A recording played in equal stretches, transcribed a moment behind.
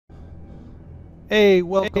Hey,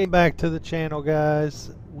 welcome back to the channel,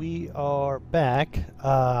 guys. We are back,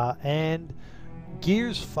 and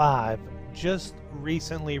Gears 5 just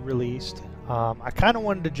recently released. I kind of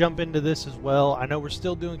wanted to jump into this as well. I know we're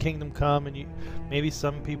still doing Kingdom Come, and maybe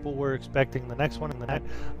some people were expecting the next one and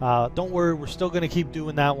that. Don't worry, we're still going to keep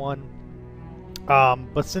doing that one.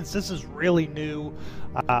 But since this is really new,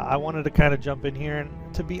 I wanted to kind of jump in here.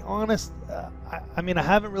 And to be honest, I mean,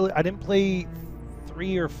 I didn't play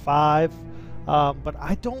 3 or 5. But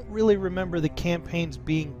I don't really remember the campaigns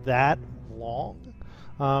being that long.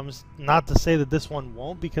 Not to say that this one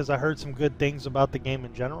won't, because I heard some good things about the game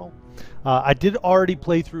in general. I did already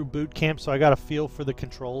play through Boot Camp, so I got a feel for the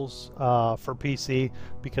controls for PC,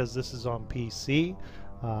 because this is on PC.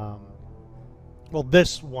 Well,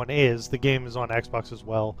 this one is. The game is on Xbox as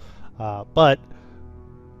well. But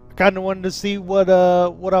I kind of wanted to see what I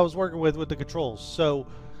was working with the controls. So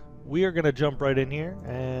we are going to jump right in here,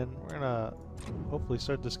 and we're going to hopefully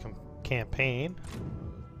start this campaign.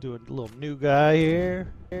 Do a little new guy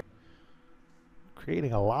here.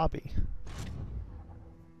 Creating a lobby.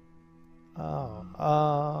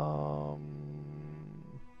 Oh,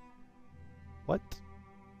 what?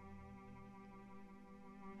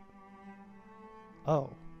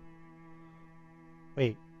 Oh.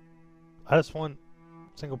 Wait. I just want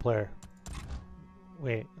single player.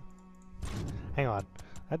 Wait. Hang on.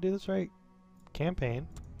 I do this right? Campaign.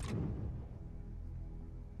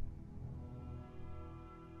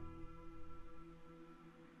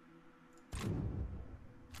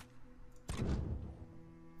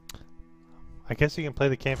 I guess you can play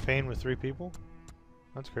the campaign with 3 people?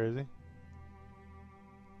 That's crazy.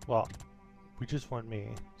 Well, we just want me,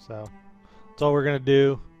 so that's all we're gonna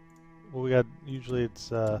do. Well, we got, usually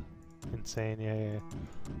it's insane, yeah.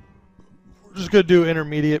 We're just gonna do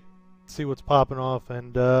intermediate, see what's popping off,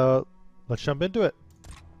 and let's jump into it.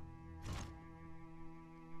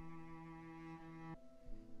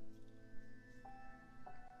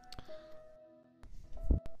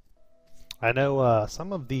 I know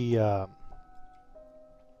some of the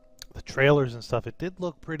trailers and stuff, it did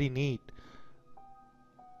look pretty neat.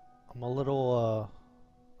 I'm a little,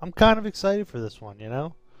 I'm kind of excited for this one, you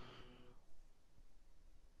know?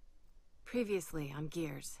 Previously on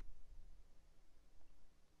Gears.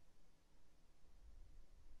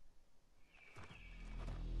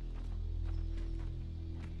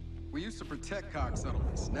 We used to protect COG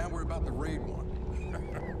settlements. Now we're about to raid one.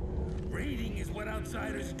 Raiding is what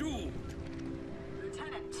outsiders do.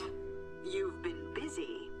 Lieutenant, you've been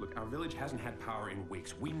busy. Look, our village hasn't had power in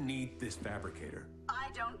weeks. We need this fabricator. I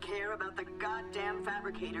don't care about the goddamn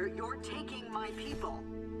fabricator. You're taking my people.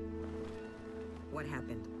 What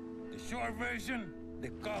happened? The short version, the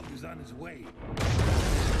COG is on his way.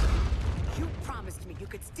 You promised me you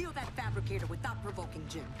could steal that fabricator without provoking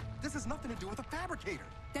Jin. This has nothing to do with a fabricator.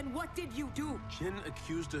 Then what did you do? Jin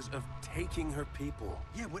accused us of taking her people.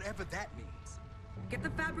 Yeah, whatever that means. Get the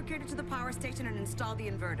fabricator to the power station and install the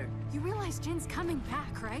inverter. You realize Jin's coming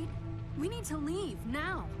back, right? We need to leave,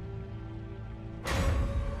 now.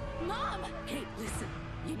 Mom! Hey, listen.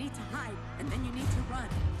 You need to hide, and then you need to run.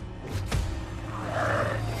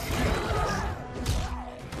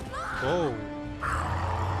 Whoa.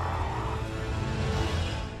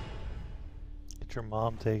 Get your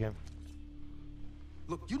mom taken.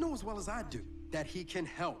 Look, you know as well as I do that he can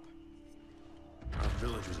help. Our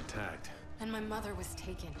village was attacked. And my mother was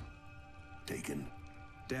taken. Taken?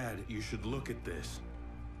 Dad, you should look at this.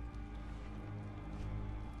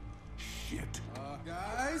 Shit.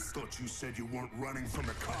 Guys? Thought you said you weren't running from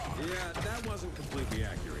the car. Yeah, that wasn't completely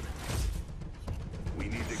accurate. We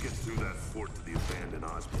need to get through that fort to the abandoned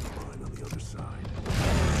Osmond mine on the other side.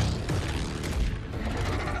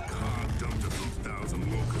 Cobb dumped a few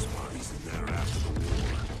thousand locust bodies in there after the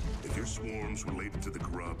war. If your swarm's related to the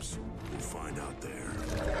grubs, we'll find out there.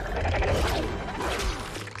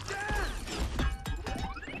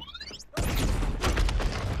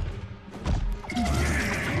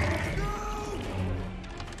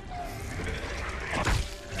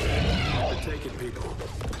 They're taking people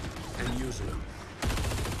and using them.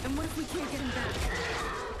 And what if we can't get him back?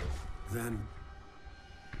 Then,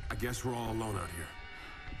 I guess we're all alone out here.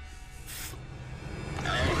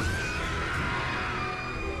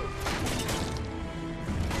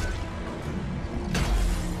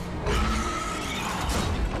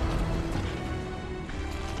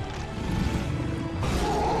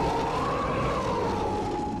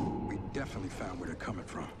 We definitely found where they're coming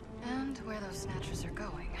from. And where those snatchers are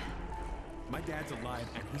going. My dad's alive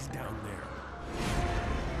and he's down there.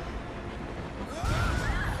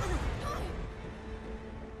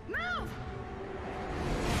 Move!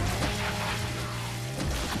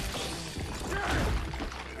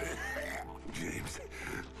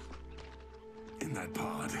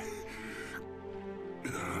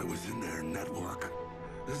 network.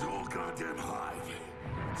 This is all goddamn hive.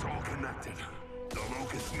 It's all connected. The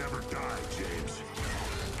Locust never died, James.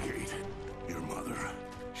 Kate, your mother,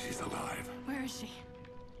 she's alive. Where is she?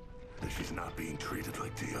 And she's not being treated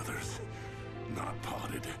like the others. Not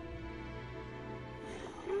potted.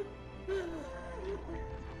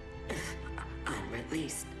 I'm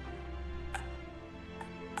released.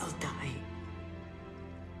 I'll die.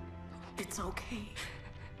 It's okay.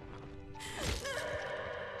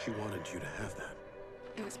 She wanted you to have that.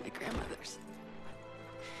 It was my grandmother's.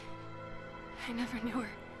 I never knew her.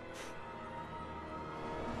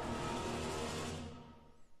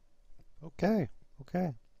 Okay,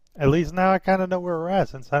 okay. At least now I kind of know where we're at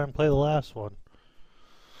since I didn't play the last one.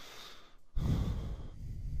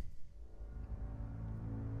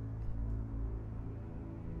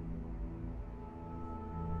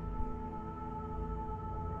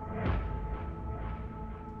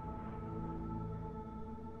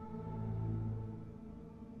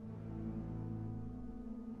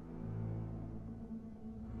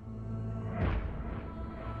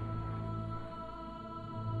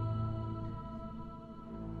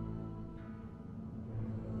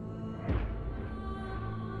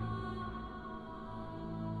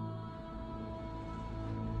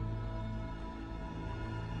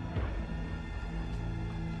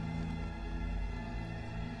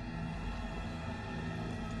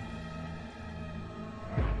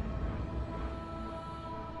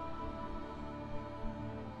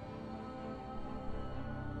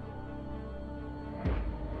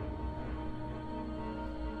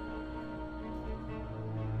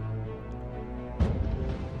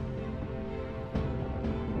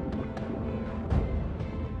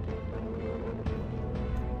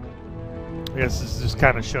 I guess this is just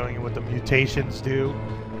kind of showing you what the mutations do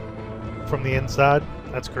from the inside.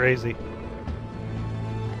 That's crazy.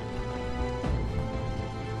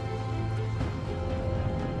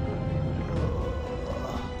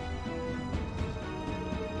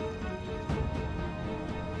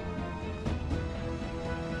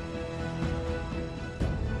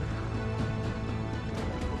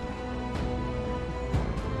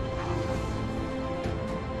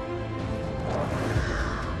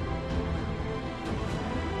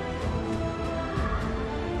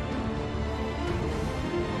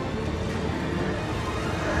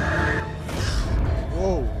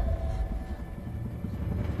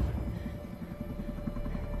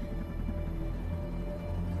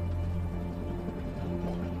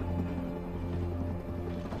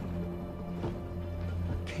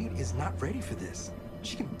 Kate is not ready for this.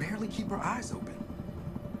 She can barely keep her eyes open.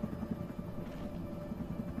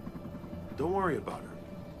 Don't worry about her.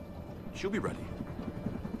 She'll be ready.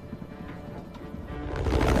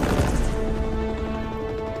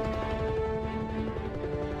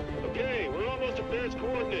 Okay, we're almost at Baird's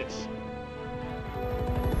coordinates.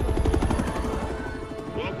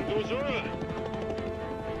 Welcome to Azura.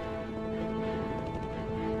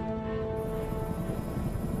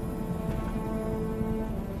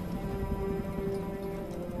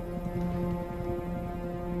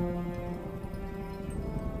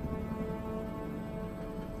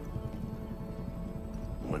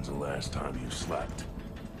 When's the last time you slept?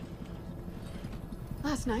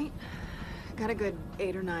 Last night. Got a good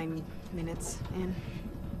 8 or 9 minutes in.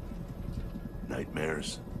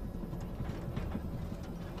 Nightmares?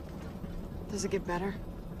 Does it get better?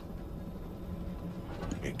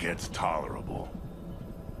 It gets tolerable.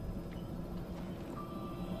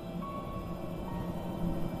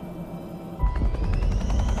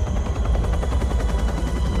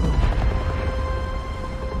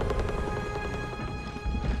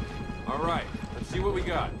 All right, let's see what we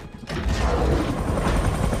got.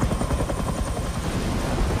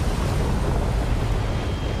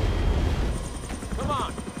 Come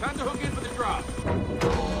on, time to hook in for the drop.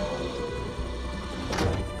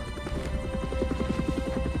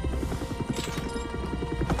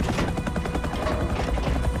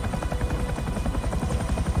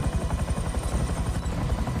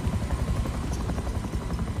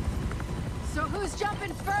 So who's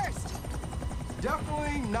jumping first?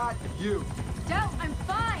 Definitely not you. Don't, I'm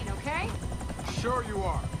fine, okay? Sure you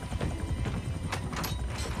are.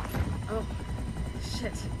 Oh,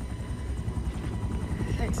 shit.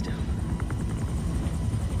 Thanks, Tom.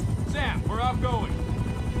 Sam, we're outgoing.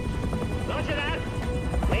 Roger that.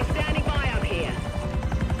 We're standing by up here.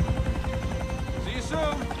 See you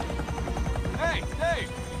soon. Hey, Dave,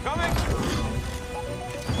 coming?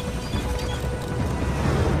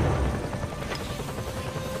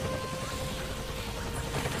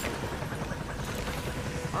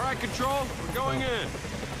 All right, Control, we're going in.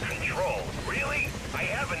 Control? Really? I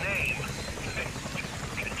have a name.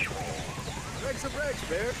 Control. break some breaks,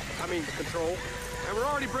 Baird. I mean, Control. And we're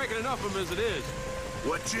already breaking enough of them as it is.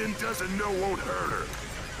 What Jin doesn't know won't hurt her.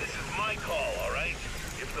 This is my call, all right?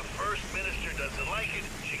 If the First Minister doesn't like it,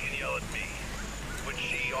 she can yell at me. Which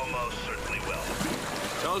she almost certainly will.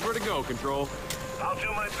 Tell us where to go, Control. I'll do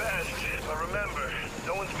my best, but remember,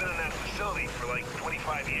 no one's been in that facility for like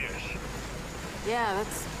 25 years. Yeah,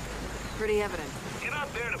 that's pretty evident. You're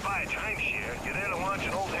not there to buy a timeshare. You're there to launch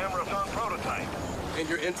an old Hammer-a-thon prototype. And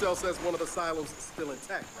your intel says one of the silos is still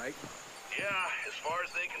intact, right? Yeah, as far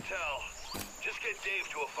as they can tell. Just get Dave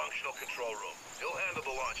to a functional control room. He'll handle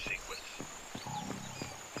the launch sequence.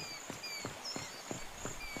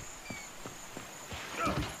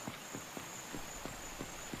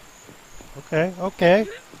 Okay, okay.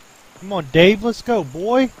 Come on, Dave, let's go,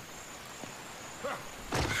 boy.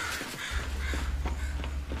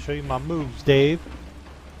 Show you my moves, Dave.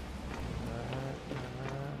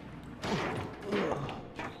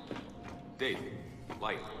 Dave,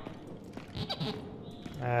 light.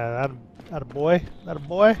 That a boy. That a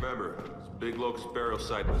boy. Remember, it's a big locust burial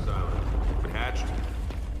site in this island. If it hatched,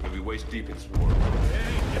 we'll be waist deep in swarm.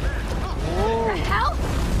 What the hell?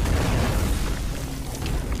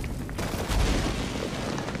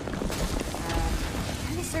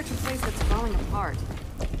 Trying to search a place that's falling apart.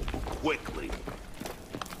 Quickly.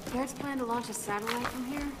 Baird's plan to launch a satellite from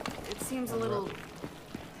here? It seems a little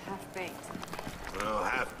half-baked. Well,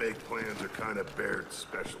 half-baked plans are kind of Baird's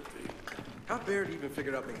specialty. How'd Baird even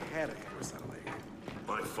figure out they had a Hammer satellite?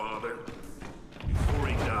 My father, before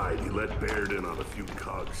he died, he let Baird in on a few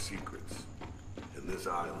COG secrets. In this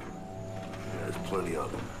island, there's plenty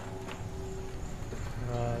of them.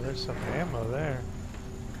 There's some ammo there.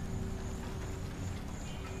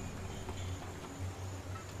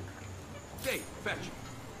 Dave, fetch.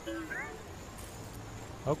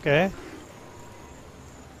 Okay.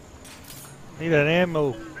 Need that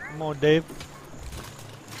ammo. Come on, Dave.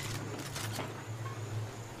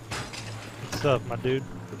 What's up, my dude?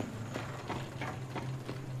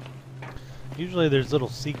 Usually there's little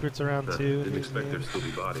secrets around too. Didn't expect there to still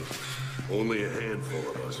be bodies. Only a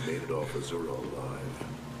handful of us made it off Azura alive.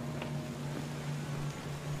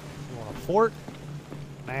 You want a fort?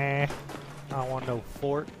 Nah. I don't want no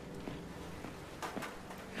fort.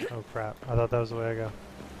 Oh crap. I thought that was the way I go.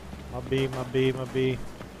 My B, my B, my B.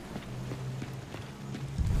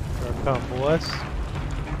 Here I come, boys.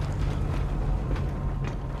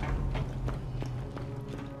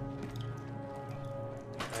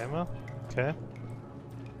 Ammo? Okay.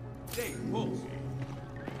 Dave, pulse.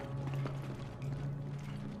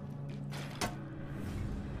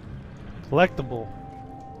 Collectible.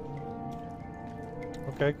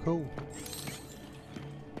 Okay, cool.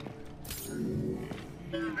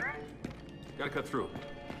 Gotta cut through.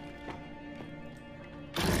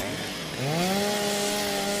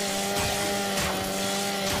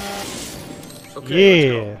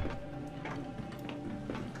 Okay, Yeah.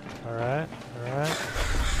 Alright, alright.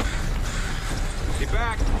 Get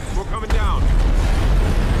back. We're coming down.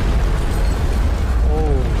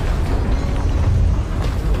 Oh.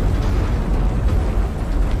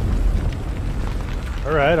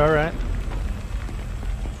 Alright, alright.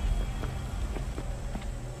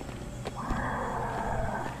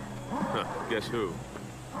 Huh, guess who?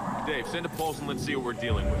 Dave, send a pulse and let's see what we're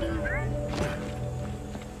dealing with.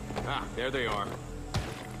 Ah, there they are.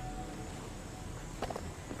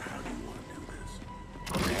 How do you want to do this?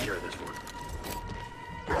 I'll take care of this one.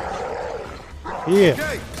 Yeah.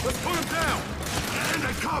 Okay, let's put him down! And a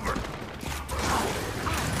cover!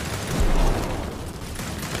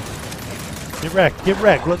 Get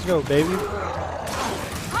wrecked, let's go, baby.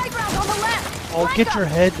 High ground on the left! Oh, Flank get them! your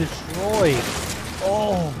head destroyed.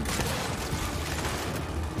 Oh.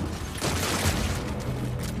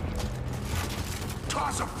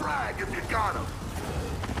 Toss a frag if you got him!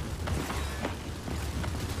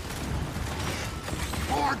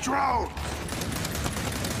 More drones!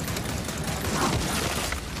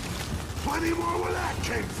 Plenty more where that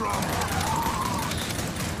came from!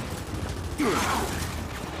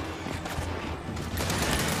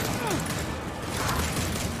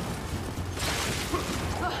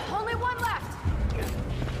 Only one left!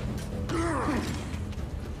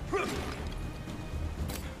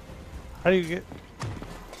 How do you get...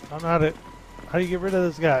 I don't know how to... How do you get rid of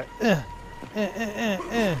this guy?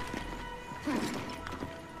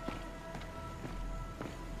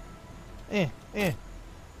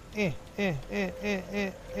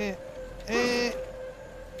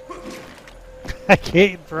 I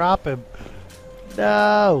can't drop him.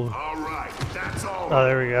 No. All right, that's all. Oh,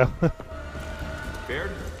 there we go.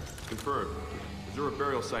 Baird? Confirmed. Azura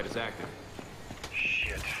burial site is active.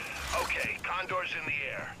 Shit. Okay, Condor's in the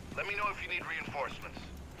air. Let me know if you need reinforcements.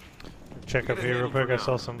 Check up here real quick. I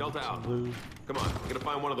saw some blue. Come on, we're gonna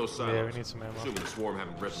find one of those silos. Yeah, we need some ammo. Assuming the swarm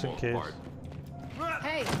haven't ripped Just them in all case. apart.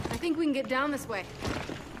 Hey, I think we can get down this way.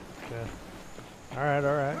 Okay. Alright,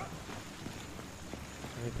 alright.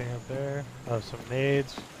 Anything up there? Oh, some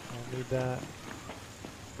nades. Don't need that.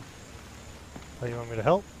 Oh, you want me to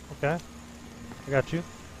help? Okay. I got you.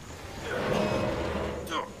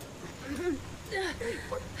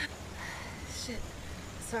 Shit.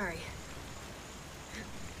 Sorry.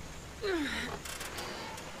 Hey,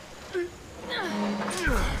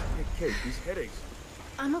 Kate, these headaches.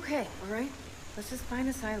 I'm okay, all right? Let's just find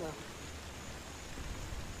a silo.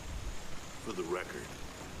 For the record,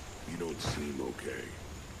 you don't seem okay.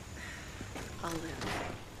 I'll live.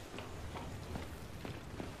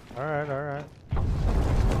 Alright, alright.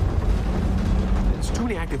 There's too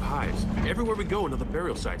many active hives. Everywhere we go, another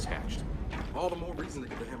burial site's hatched. All the more reason to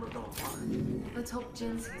get the hammer gone hard. Let's hope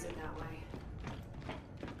Jin sees it that way.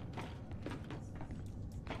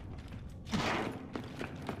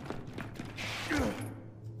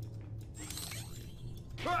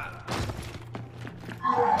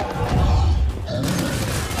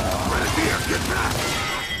 Get back!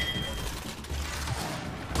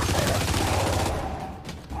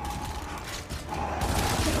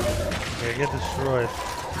 Yeah, get destroyed.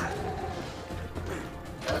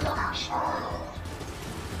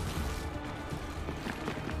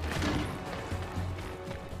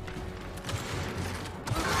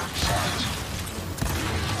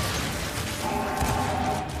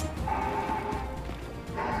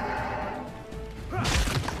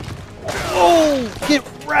 Oh, get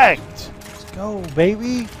wrecked! Let's go,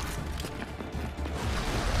 baby.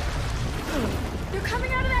 They're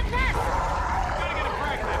coming out of that nest!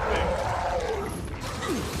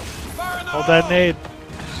 Hold that nade.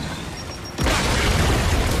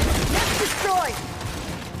 Destroyed!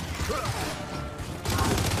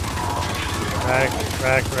 Rack.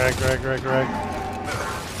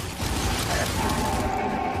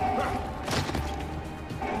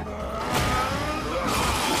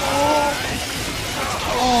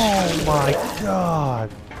 Oh my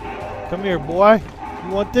god. Come here, boy. You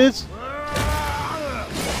want this?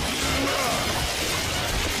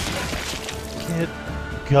 Get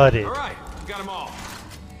gutted. All right, we got them all.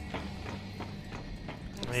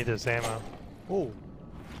 I need this ammo. Oh.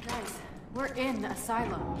 Guys, we're in a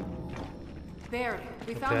silo. Barry,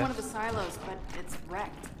 we found Okay. one of the silos, but it's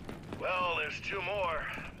wrecked. Well, there's two more.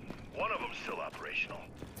 One of them's still operational.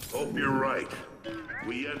 Hope you're right.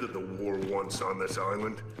 We ended the war once on this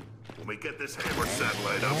island. When we get this hammer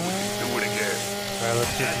satellite up, we can do it again. Alright,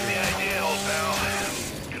 let's get That's the idea, old pal.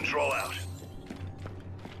 Control out.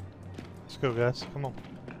 Let's go, guys. Come on.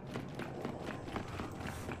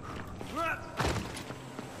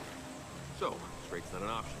 So, straight's not an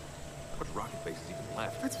option. How much rocket base is even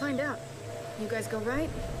left? Let's find out. You guys go right,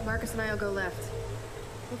 Marcus and I'll go left.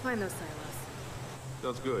 We'll find those silos.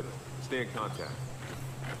 Sounds good. Stay in contact.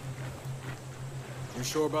 You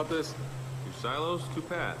sure about this? 2 silos, 2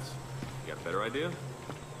 paths. You got a better idea?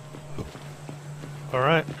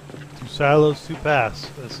 Alright. 2 silos, 2 paths.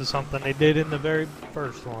 This is something they did in the very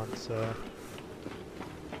first one, so.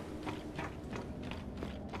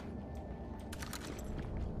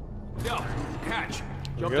 Yo, catch.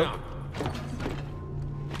 There Jump we go. down.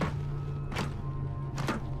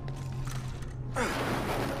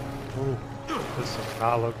 Ooh, this does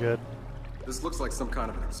not look good. This looks like some kind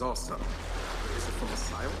of an exhaust tunnel. Is it from a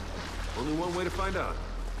silo? Only one way to find out.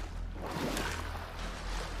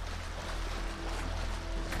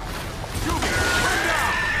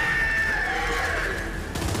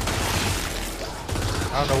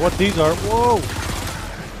 I don't know what these are. Whoa!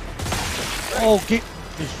 Oh, get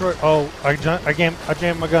destroyed. Oh, I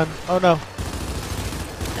jammed my gun. Oh no.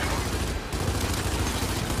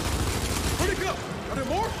 Where'd it go? Are there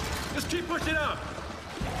more? Just keep pushing on.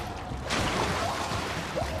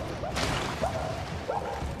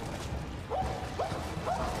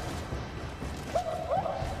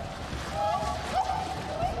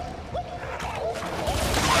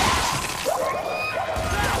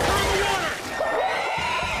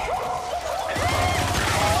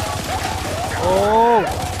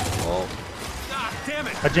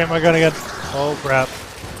 I jammed my gun again. Oh crap.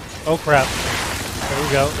 Oh crap. There we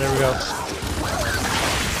go. There we go.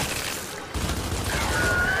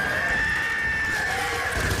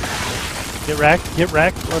 Get wrecked. Get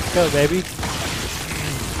wrecked. Let's go, baby.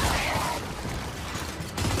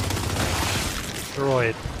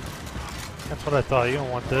 Destroyed. That's what I thought. You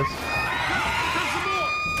don't want this.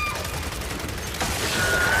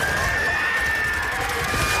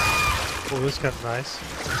 Oh, this gun's nice.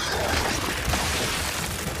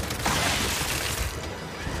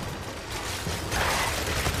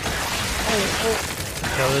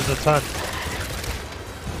 No, there's a ton.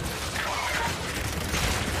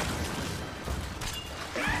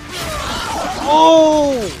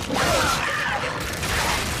 Oh!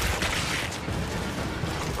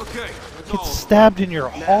 Okay, that's Get all. stabbed in your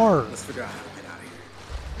heart. Let's figure out how to get out of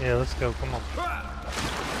here. Yeah, let's go. Come on.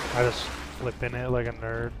 I just flip in it like a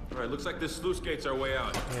nerd. All right, looks like this sluice gate's our way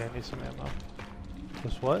out. Yeah, I need some ammo.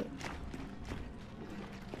 Just what?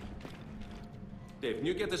 Dave, can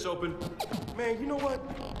you get this open? Man, you know what?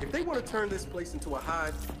 If they want to turn this place into a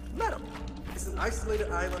hive, let them. It's an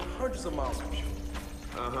isolated island hundreds of miles from shore.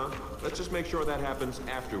 Uh-huh. Let's just make sure that happens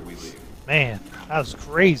after we leave. Man, that was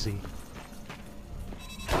crazy.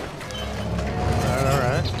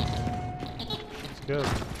 Alright. Let's go.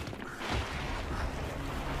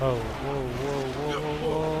 Oh, whoa, whoa, whoa,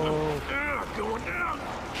 whoa, whoa. Going down!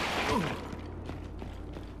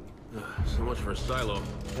 So much for a silo.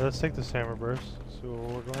 Yeah, let's take this hammer burst. See what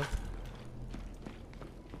we're working with.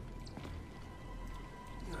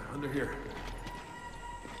 Under here.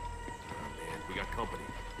 Oh man, we got company.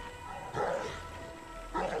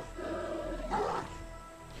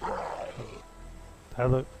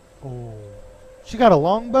 That look. Oh. She got a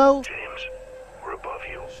longbow? James, we're above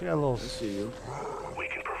you. She got a little. I see you. We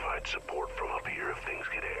can provide support from up here if things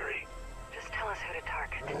get hairy. Just tell us who to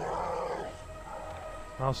target.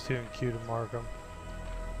 I was too cute to mark them.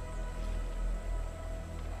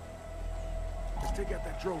 Let's take out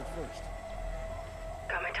that drone first.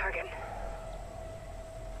 Got my target.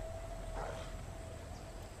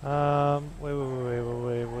 Wait.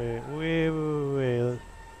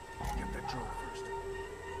 Get that drone first.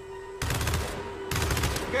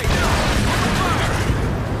 Okay, now! Fire!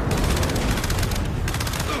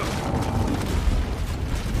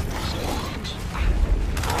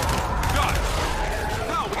 Got it!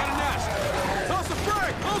 Now, we got a nest! Toss the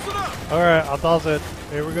frag! Close it up! Alright, I'll toss it.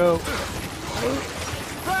 Here we go.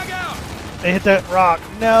 Frag out! They hit that rock.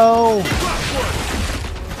 No! Rockwood!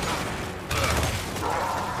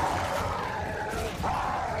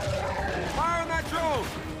 Fire on that drone!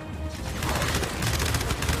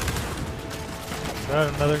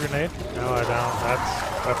 Got another grenade? No, I don't.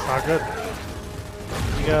 That's not good.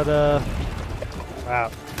 You got wow.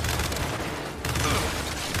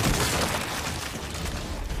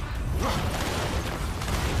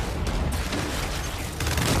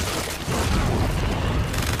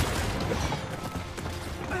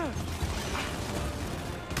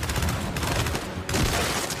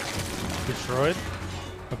 Destroyed.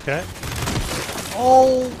 Okay.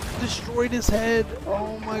 Oh, destroyed his head.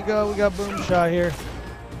 Oh my god, we got boom shot here.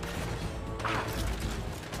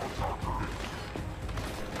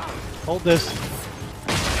 Hold this.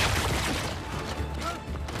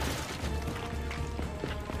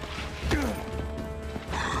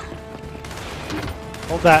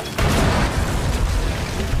 Hold that.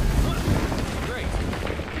 Great.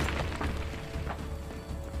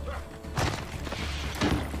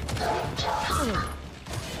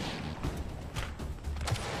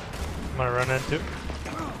 I'm gonna run into.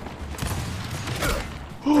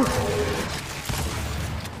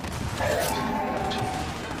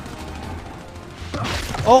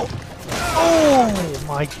 Oh! Oh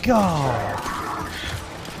my god!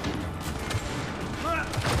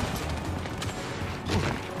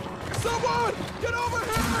 Someone! Get over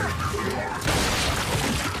here!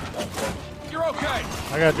 You're okay!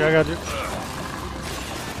 I got you.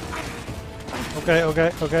 Okay.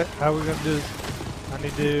 How are we gonna do this? I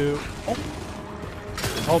need to... Oh.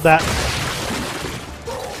 Hold that.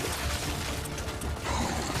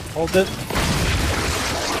 Hold it.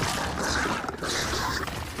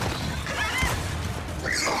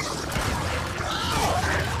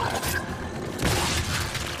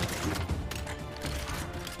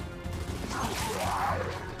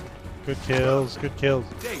 Good kills, good kills.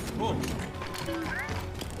 Dave, move!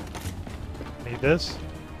 Need this.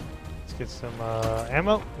 Let's get some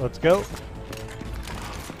ammo. Let's go.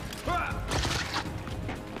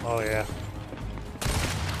 Oh yeah.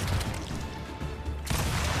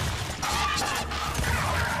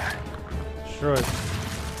 Destroyed.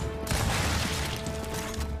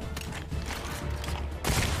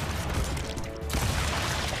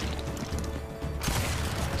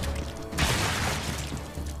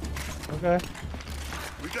 Okay.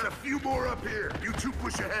 We got a few more up here. You two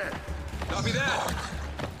push ahead. Copy that!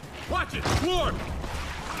 Watch it! Swarm!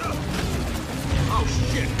 Oh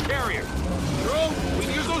shit! Carrier! Drone, we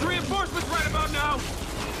can use those reinforcements right about now!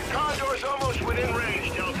 Condor's almost within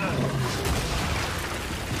range, Delta.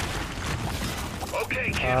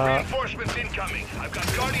 Okay, kid, reinforcements incoming. I've got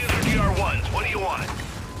Guardians or DR1s. What do you want?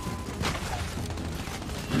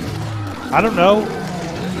 I don't know.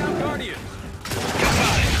 Guardian!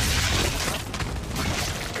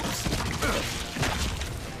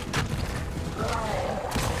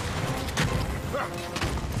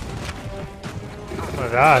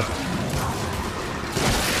 god.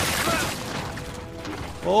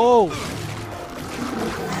 Oh!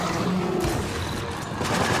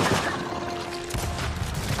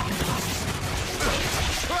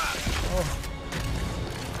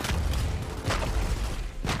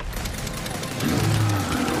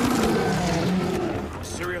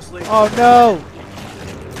 Seriously? Oh no!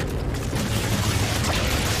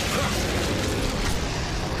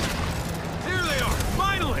 Here they are,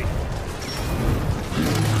 finally!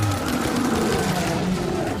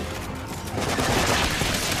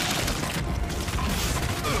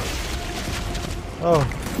 Oh.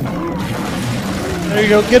 There you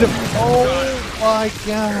go, get him! Oh my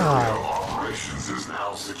god! Operations is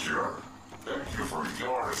now secure. Thank you for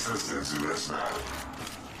your assistance in this matter.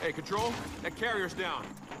 Hey, Control, that carrier's down.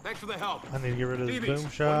 Thanks for the help. I need to get rid of this Davies, boom one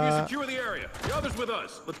of you shot. secure the area. The others with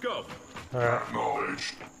us. Let's go. Alright,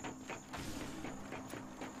 Acknowledged.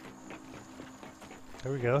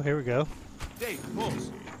 here we go, here we go. Dave,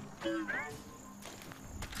 pulse.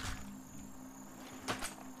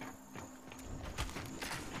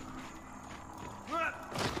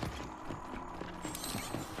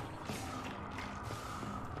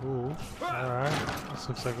 Ooh, alright. This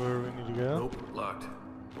looks like where we need to go. Nope, locked.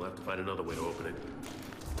 We'll have to find another way to open it.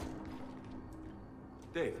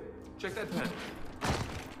 Dave, check that pen.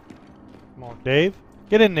 Come on, Dave.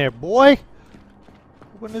 Get in there, boy!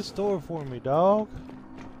 Open this door for me, dog.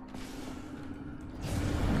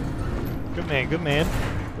 Good man, good man.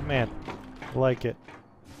 Good man. I like it.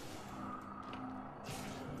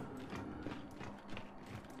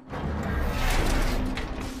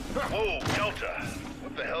 Whoa, Delta.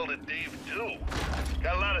 What the hell did Dave do?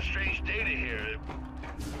 Got a lot of strange data here.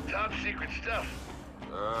 Top secret stuff.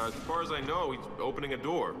 As far as I know, he's opening a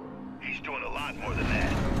door. He's doing a lot more than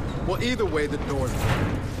that. Well, either way, the door's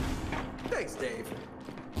open. Thanks, Dave.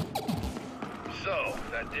 So,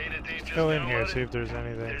 that data Dave just Go in here, downloaded? see if there's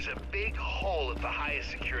anything. There's a big hole at the highest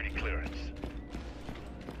security clearance.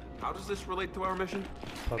 How does this relate to our mission?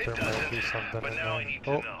 Thought It there might be doesn't, something but in now I there. need to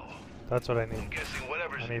Oh, know. that's what I I'm need. guessing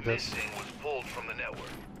whatever's I need this. missing was pulled from the network.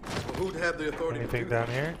 Well, who'd have the authority to Anything do down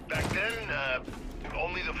that? here? Back then,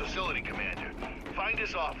 only the facility commander. Find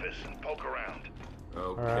his office and poke around.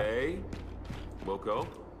 Okay. We'll go.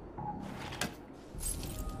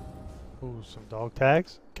 Ooh, some dog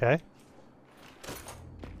tags. Okay.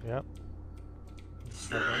 Yep.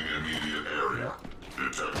 Scanning immediate area.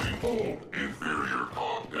 Detecting all inferior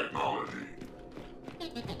pod technology.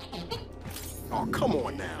 Oh, come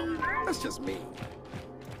on now. That's just me.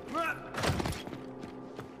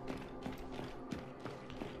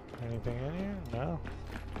 Anything in here? No.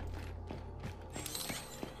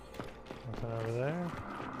 Nothing over there.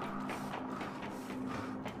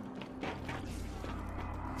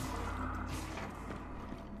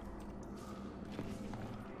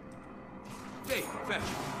 Dave, fetch.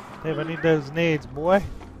 Dave, I need those nades, boy.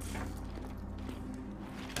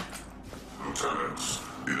 Lieutenants,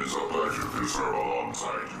 it is a pleasure to serve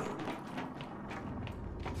alongside you.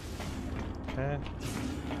 Okay.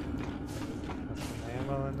 Got some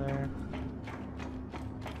ammo in there.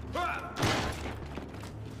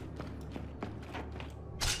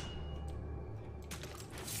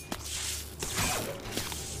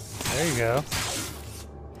 There you go.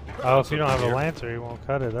 Oh, if you don't have a lancer, you won't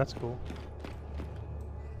cut it. That's cool.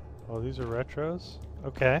 Oh, these are retros?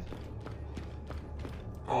 Okay.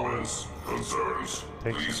 Comments, concerns,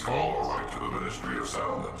 Take please some call or write to the Ministry of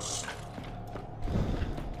Settlements.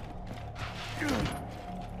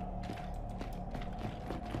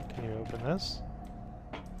 Can you open this?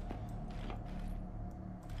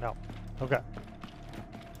 No. Okay.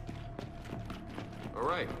 All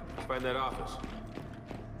right, let's find that office.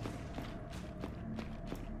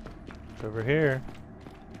 It's over here.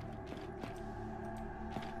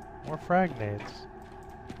 More frag nades.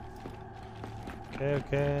 Okay,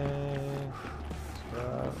 okay.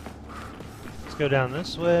 Let's go down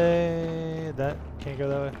this way. That can't go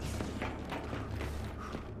that way.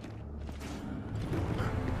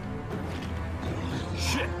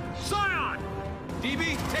 Shit! Scion!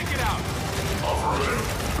 DB, take it out!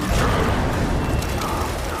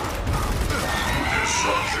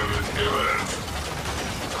 Destruction is imminent.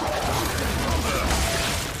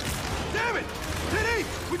 Damn it! Diddy!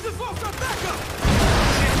 We just lost our backup!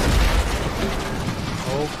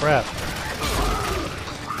 Oh crap.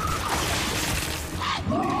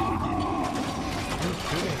 Who's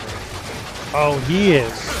shooting me? Oh, he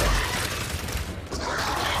is.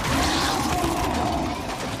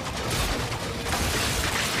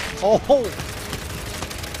 Oh!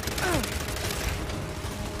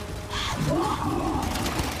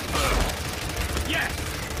 Yes!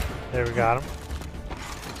 There, we got him.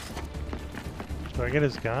 Do I get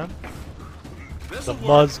his gun? This'll The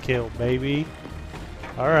work. buzzkill, baby.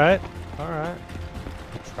 Alright, alright.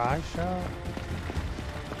 A tri-shot?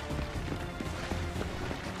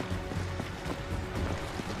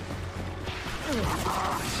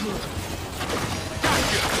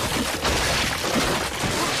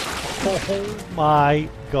 Oh my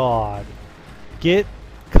god. Get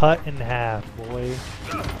cut in half, boy.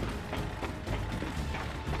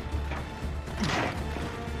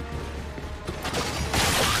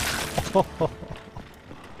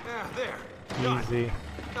 Yeah, there. Done. Easy.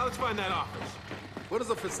 Now let's find that office. What does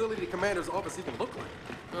a facility commander's office even look like?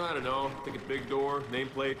 I don't know. Think a big door,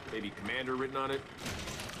 nameplate, maybe commander written on it.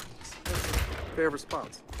 Fair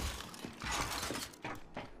response.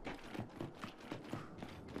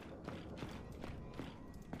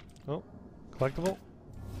 Oh, collectible.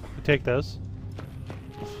 We take those.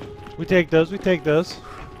 We take those. We take those.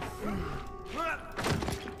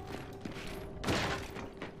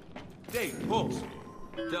 Dave, Pulse.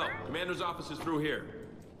 Del, commander's office is through here.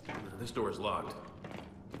 This door is locked.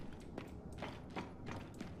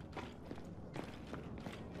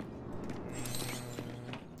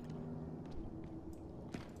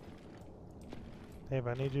 Dave,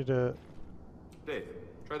 I need you to. Dave,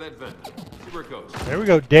 try that vent. See where it goes. There we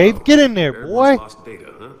go, Dave. Get in there, Baird boy. lost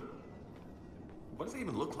data, huh? What does it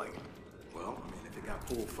even look like? Well, I mean, if it got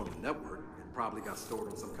pulled from the network, it probably got stored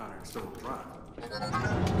on some kind of external drive.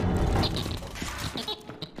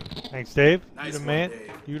 Thanks, Dave. Nice You the one, man.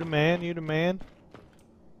 Dave. You the man. You the man.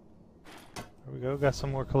 There we go. Got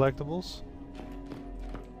some more collectibles.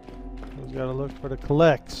 Who's got to look for the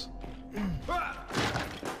collects? Can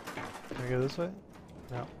I go this way?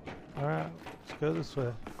 No. All right. Let's go this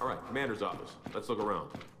way. All right, commander's office. Let's look around.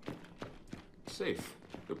 Safe.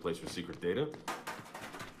 Good place for secret data.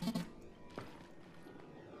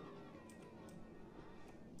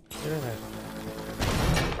 Get in there.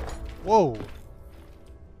 Whoa.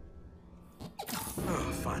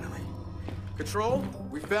 Oh, finally. Control,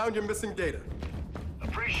 we found your missing data.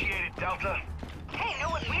 Appreciate it, Delta. Hey, know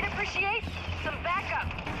what we'd appreciate? Some backup.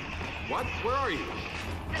 What? Where are you?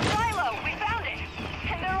 The silo, we found it.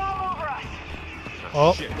 And they're all over us.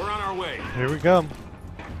 Oh. Shit, we're on our way. Here we come.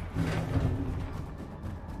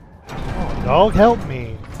 Oh, dog, help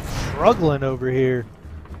me. Struggling over here.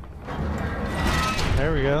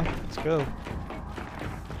 There we go. Let's go.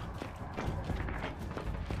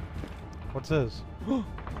 What's this? Boom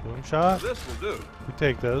shot. This will do. We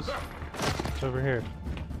take those. It's over here.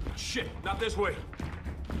 Shit, not this way.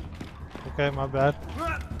 Okay, my bad.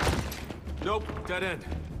 Nope, dead end.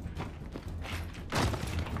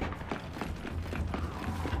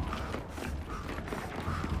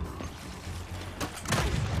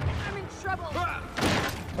 I'm in trouble.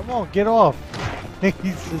 Come on, get off.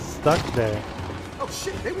 He's just stuck there. Oh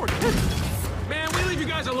shit, they weren't hidden. Man, we leave you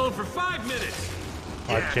guys alone for 5 minutes.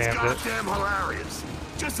 I It's jammed it. goddamn hilarious.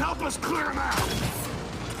 Just help us clear them out.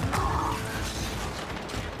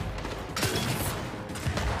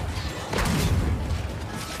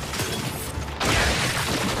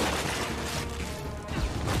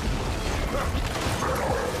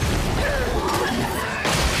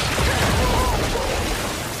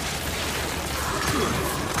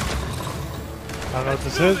 I don't know what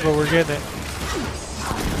this is, but we're getting it.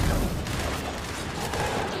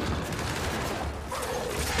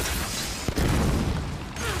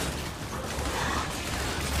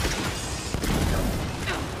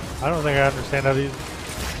 I don't think I understand how these.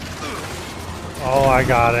 Oh, I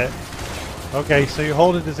got it. Okay, so you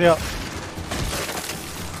hold it to see how.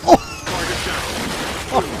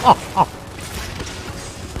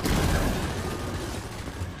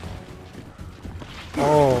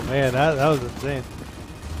 Oh man, that was insane.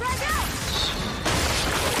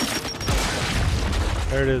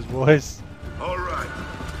 There it is, boys. All right.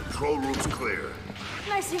 Control room's clear.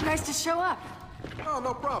 Nice of you guys to show up. Oh,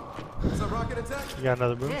 no problem. Is that rocket intact? You got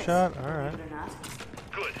another boom shot? Alright.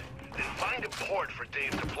 Good. Then find a port for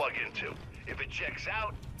Dave to plug into. If it checks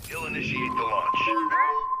out, he'll initiate the launch.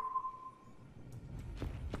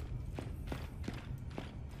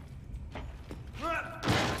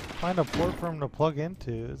 Find a port for him to plug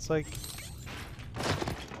into. It's like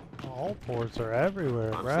all ports are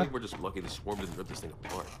everywhere, I'm bruh. saying we're just lucky the swarm didn't rip this thing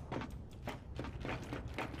apart.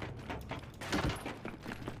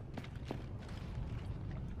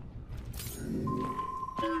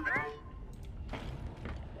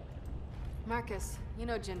 Marcus, you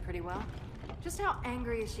know Jin pretty well. Just how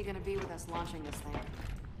angry is she gonna be with us launching this thing?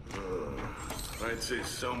 I'd say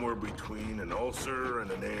somewhere between an ulcer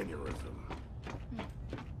and an aneurysm.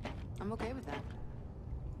 I'm okay with that.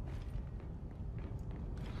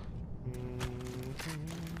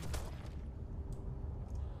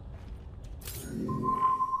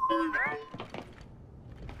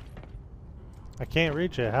 I can't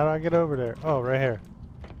reach it. How do I get over there? Oh, right here.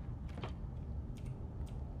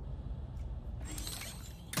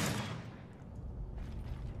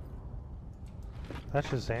 That's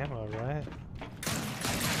just ammo, right?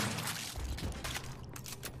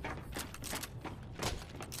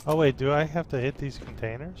 Oh wait, do I have to hit these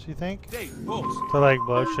containers, you think? Dave, bolts. To like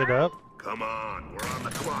blow shit up? Come on, we're on the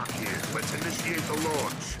clock here. Let's initiate the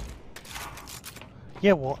launch.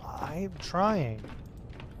 Yeah, well, I'm trying.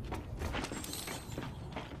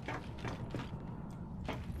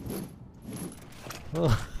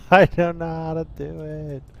 I don't know how to do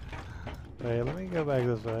it. Wait, let me go back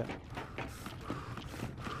this way.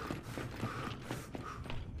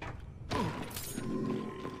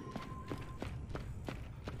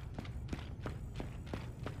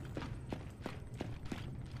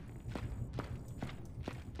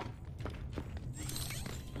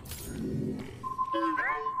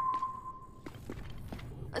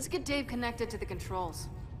 Let's get Dave connected to the controls.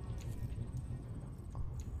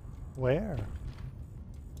 Where?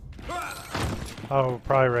 Oh,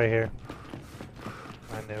 probably right here.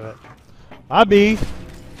 I knew it. My B.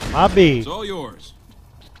 My B. It's all yours.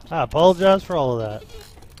 I apologize for all of that.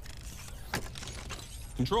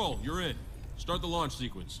 Control, you're in. Start the launch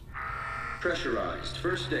sequence. Pressurized.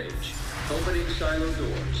 First stage. Opening silo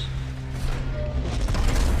doors.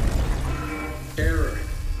 Error.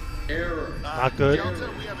 Error. Not good. Delta,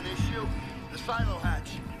 we have an issue. The silo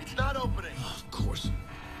hatch. It's not opening. Of course.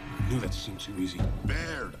 I knew that seemed too easy.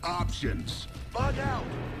 Baird, options. Bug out.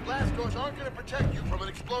 Blast doors aren't going to protect you from an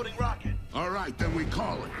exploding rocket. All right, then we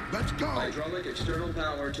call it. Let's go. Hydraulic external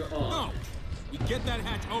power to on. No! We get that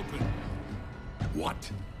hatch open. What?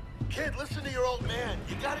 Kid, listen to your old man.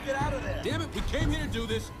 You got to get out of there. Damn it, we came here to do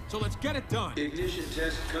this, so let's get it done. Ignition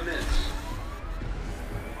test commence.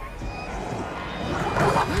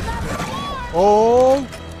 Oh!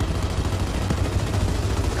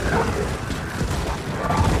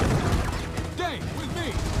 Dave, with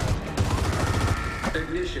me!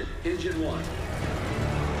 Ignition. Engine 1.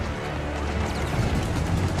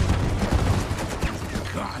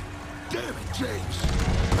 God damn it, James.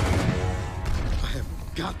 I have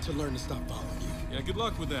got to learn to stop following you. Yeah, good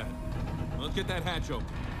luck with that. Let's get that hatch open.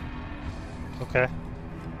 Okay.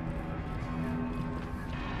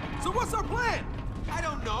 So what's our plan? I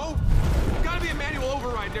don't know. Gotta be a manual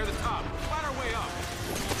override near the top. Find our way up.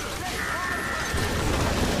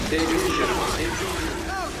 Ignition.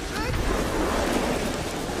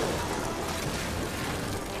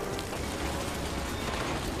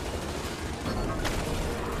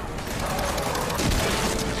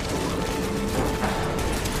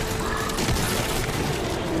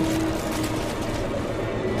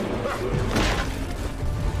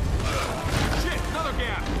 Shit, another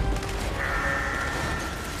gap.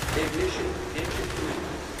 Ignition. Engine 3.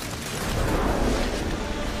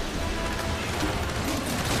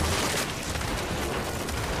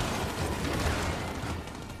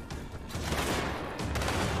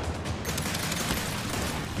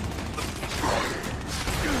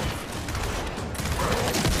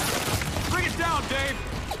 Bring it down, Dave.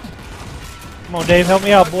 Come on, Dave, help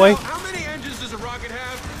me out, boy. How many engines does a rocket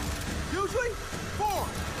have? Usually 4.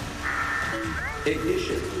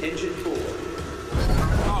 Ignition. Engine 4.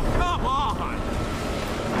 Oh, come on.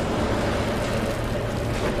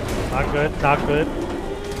 Not good, not good.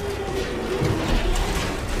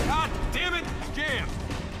 God damn it, jam.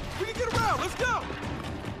 We can get around. Let's go.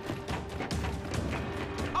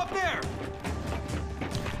 Up there.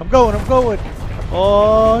 I'm going, I'm going.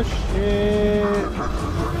 Oh, shit.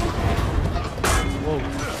 Whoa.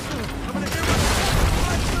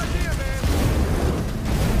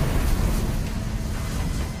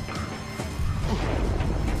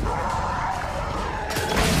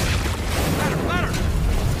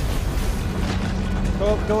 Go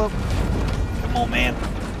up, go up. Come on, man.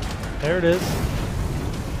 There it is.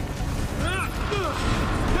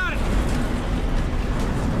 Got it.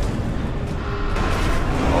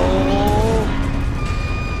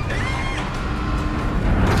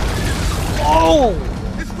 Oh!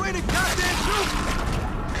 It's raining goddamn soup.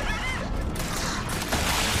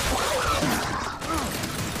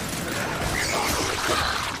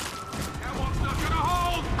 That one's not gonna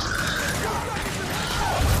hold.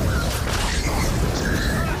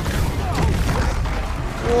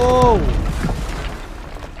 Whoa!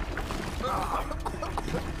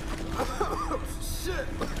 Shit.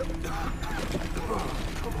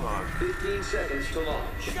 15 seconds to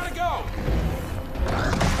launch. You gotta go.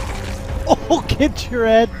 Oh, get your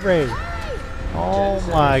head raised. Oh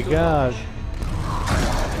my gosh.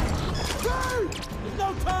 There's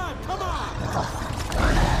no time. Come on.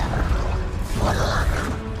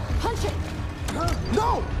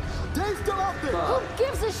 No! Dave's still out there! Who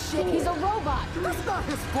gives a shit? He's a robot! That's not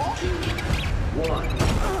his fault! 1.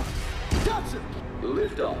 Gotcha!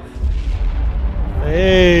 Liftoff.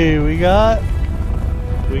 Hey, we got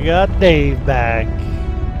Dave back.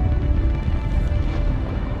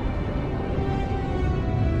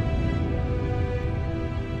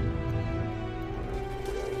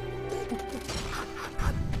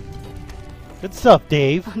 Good stuff,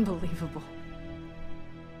 Dave. Unbelievable.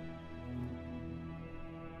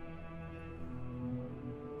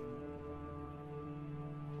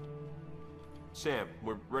 Sam,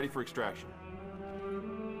 we're ready for extraction.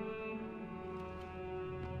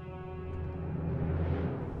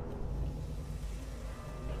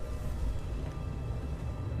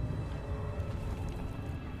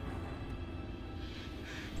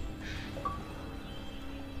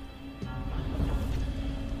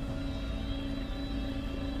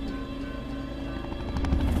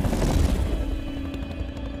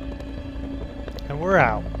 And we're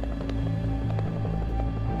out.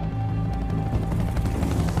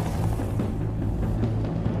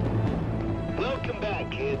 Welcome back,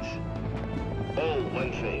 kids. Oh,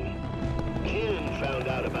 one thing. Kim found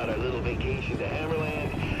out about our little vacation to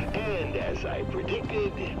Hammerland, and as I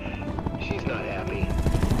predicted, she's not happy.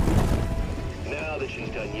 Now that she's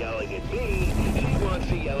done yelling at me, she wants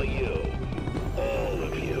to yell at you. All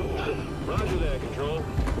of you. Roger that, Control.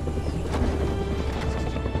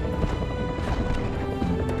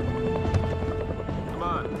 Come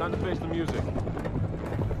on, time to face the music.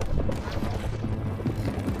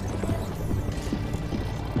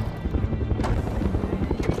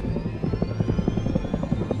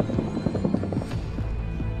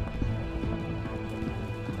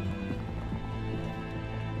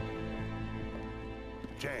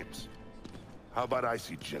 James, how about I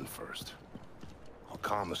see Jin first? I'll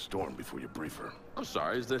calm the storm before you brief her. I'm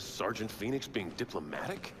sorry, is this Sergeant Phoenix being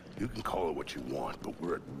diplomatic? You can call it what you want, but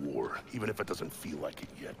we're at war, even if it doesn't feel like it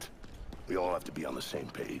yet. We all have to be on the same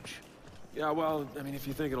page. Yeah, well, I mean, if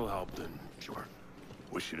you think it'll help, then sure.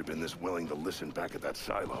 Wish you'd have been this willing to listen back at that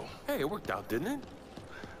silo. Hey, it worked out, didn't it?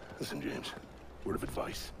 Listen, James, word of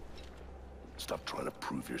advice. Stop trying to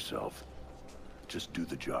prove yourself. Just do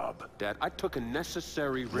the job. Dad, I took a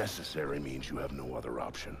necessary risk. Necessary means you have no other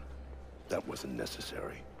option. That wasn't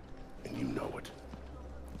necessary, and you know it.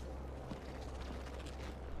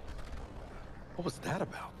 What was that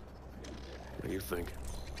about? What do you think?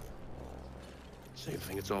 Same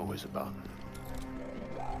thing it's always about.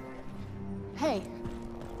 Hey.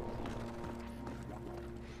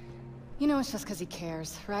 You know it's just because he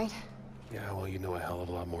cares, right? Yeah, well, you know a hell of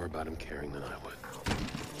a lot more about him caring than I would.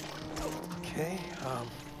 Okay,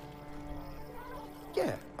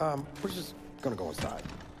 yeah, we're just gonna go inside.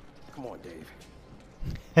 Come on, Dave.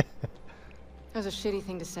 That was a shitty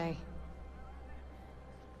thing to say.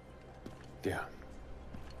 Yeah.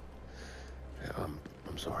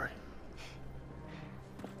 I'm sorry.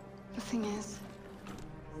 The thing is,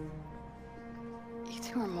 you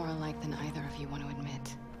two are more alike than either of you want to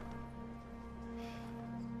admit.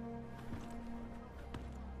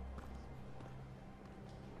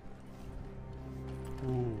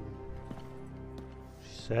 Ooh.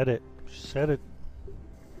 She said it. She said it.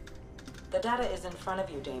 The data is in front of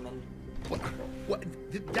you, Damon. What?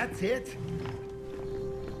 That's it?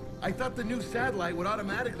 I thought the new satellite would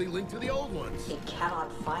automatically link to the old ones. It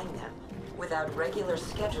cannot find them. Without regular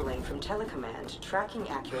scheduling from Telecommand, tracking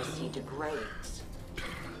accuracy degrades.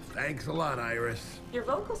 Thanks a lot, Iris. Your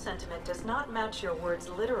vocal sentiment does not match your words'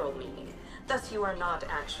 literal meaning. Thus, you are not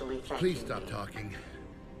actually thanking Please stop talking.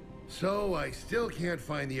 So, I still can't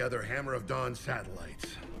find the other Hammer of Dawn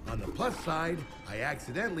satellites. On the plus side, I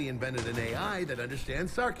accidentally invented an AI that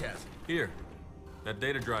understands sarcasm. Here, that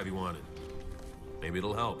data drive you wanted. Maybe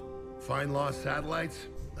it'll help. Find lost satellites?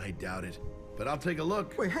 I doubt it. But I'll take a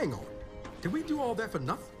look. Wait, hang on. Did we do all that for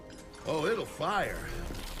nothing? Oh, it'll fire.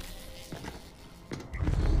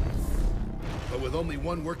 But with only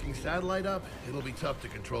one working satellite up, it'll be tough to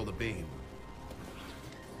control the beam.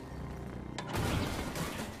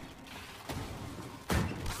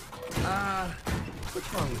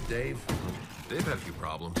 What's wrong with Dave? Dave had a few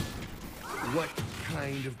problems. What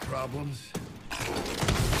kind of problems?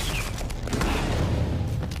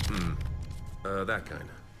 That kind.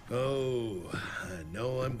 Oh, I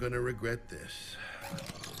know I'm gonna regret this.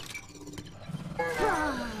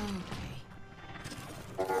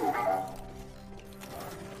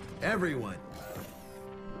 Everyone,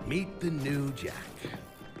 meet the new Jack.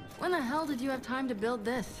 When the hell did you have time to build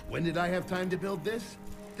this? When did I have time to build this?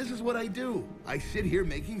 This is what I do. I sit here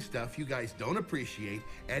making stuff you guys don't appreciate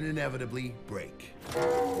and inevitably break.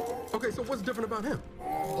 Okay, so what's different about him?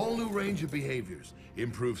 Whole new range of behaviors.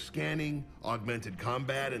 Improved scanning, augmented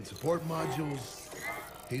combat, and support modules.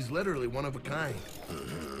 He's literally one of a kind.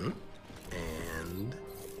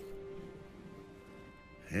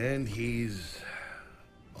 And he's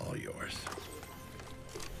all yours.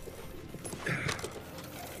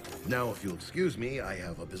 Now, if you'll excuse me, I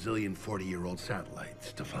have a bazillion 40-year-old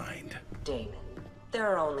satellites to find. Damon, there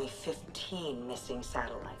are only 15 missing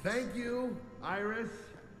satellites. Thank you, Iris.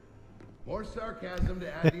 More sarcasm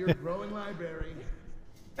to add to your growing library.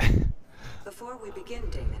 Before we begin,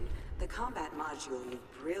 Damon, the combat module you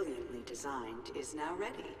brilliantly designed is now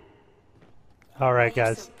ready. All right,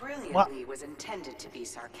 guys. So brilliantly was intended to be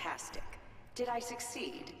sarcastic. Did I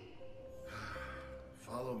succeed?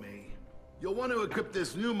 Follow me. You'll want to equip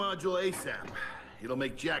this new module ASAP. It'll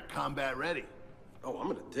make Jack combat ready. Oh, I'm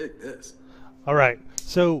gonna dig this. All right,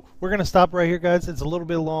 so we're going to stop right here, guys. It's a little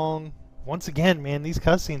bit long. Once again, man, these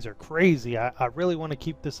cutscenes are crazy. I really want to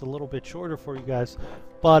keep this a little bit shorter for you guys.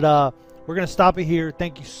 But we're going to stop it here.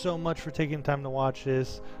 Thank you so much for taking the time to watch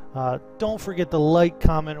this. Don't forget to like,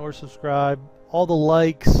 comment, or subscribe. All the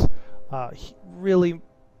likes really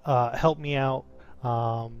help me out.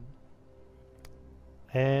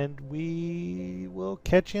 And we will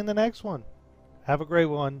catch you in the next one. Have a great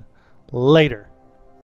one. Later.